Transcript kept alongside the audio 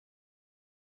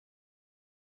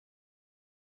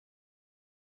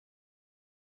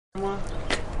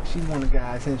She one of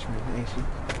God's henchmen, ain't she?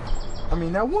 I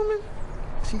mean, that woman,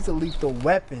 she's a lethal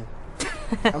weapon.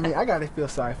 I mean, I gotta feel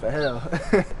sorry for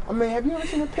her. I mean, have you ever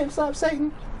seen a pimp slap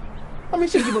Satan? I mean,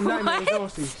 she give him nightmares,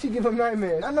 don't she? She give him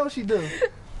nightmares. I know she do.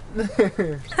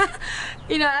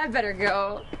 You know, I better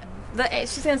go.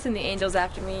 She's gonna send the angels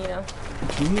after me, you know.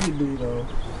 What you need to do, though,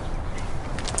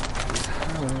 is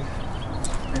holler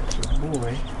at your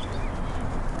boy.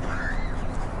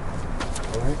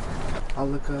 Alright? I'll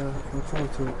look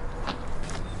forward to it.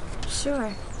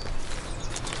 Sure.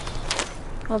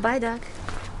 Well, bye, Duck.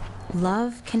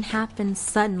 Love can happen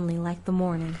suddenly like the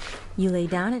morning. You lay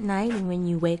down at night, and when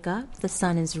you wake up, the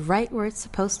sun is right where it's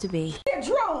supposed to be. You're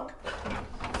drunk!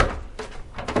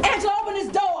 Angela, open this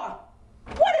door!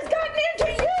 What has gotten into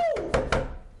you?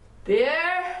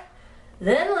 Beer,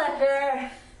 then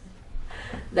liquor.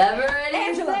 Never any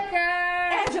Angela! liquor.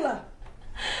 Angela!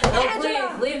 Oh,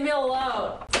 Angela! please, leave me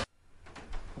alone.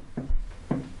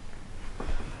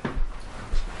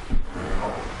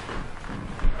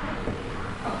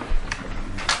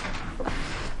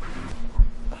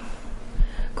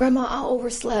 Grandma, I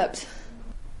overslept.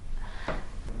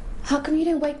 How come you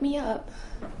didn't wake me up?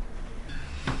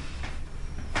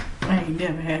 I ain't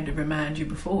never had to remind you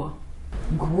before.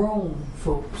 Grown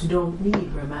folks don't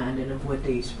need reminding of what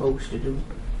they supposed to do.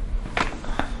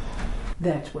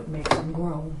 That's what makes them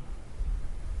grown.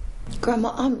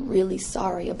 Grandma, I'm really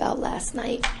sorry about last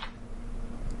night.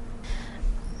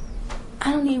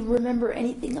 I don't even remember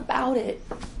anything about it.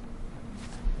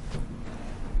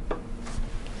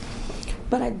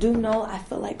 But I do know I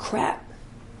feel like crap.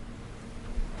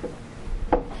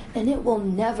 And it will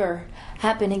never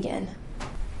happen again.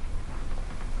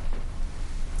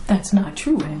 That's not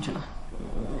true, Angela.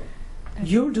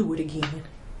 You'll do it again.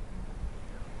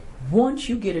 Once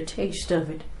you get a taste of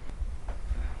it,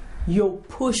 you'll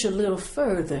push a little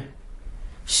further,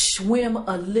 swim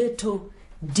a little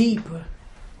deeper.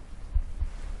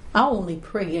 I only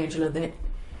pray, Angela, that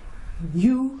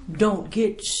you don't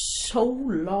get so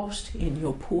lost in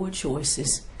your poor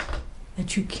choices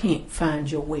that you can't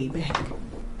find your way back.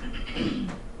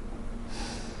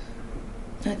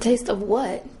 A taste of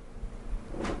what?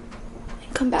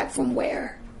 Come back from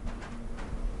where?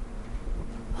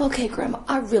 Okay, Grandma,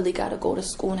 I really gotta go to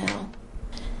school now.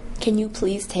 Can you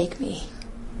please take me?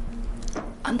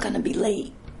 I'm gonna be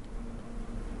late.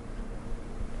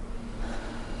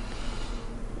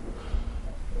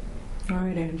 All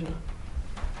right, Angela.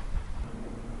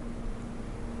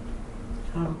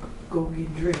 I'll go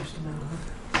get dressed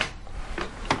now.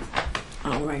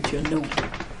 I'll write you a note.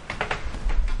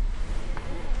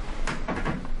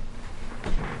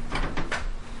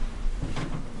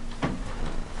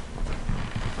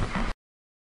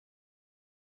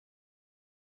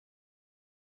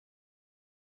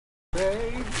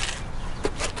 Babe.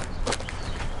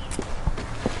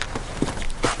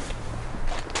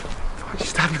 Why'd you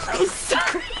stop me? I'm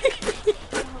sorry.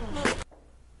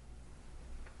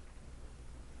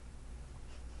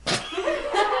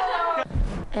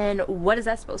 And what is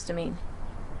that supposed to mean?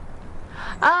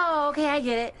 Oh, okay, I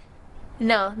get it.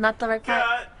 No, not the right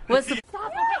part. What's the...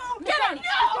 Stop! No, get out! No!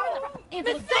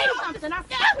 Angela, say something!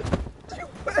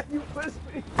 You pushed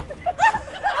me.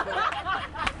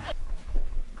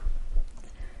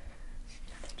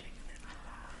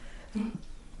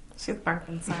 She's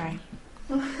barking, sorry.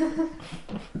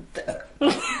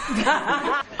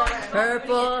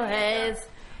 Purple haze,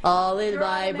 all in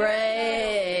my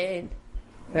brain.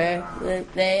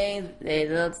 Perfect things, they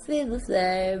don't seem the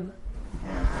same.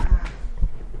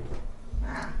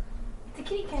 It's a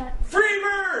kitty cat. Free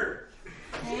bird!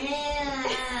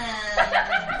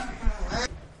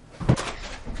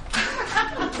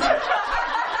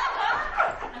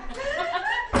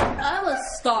 I'm a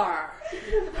star.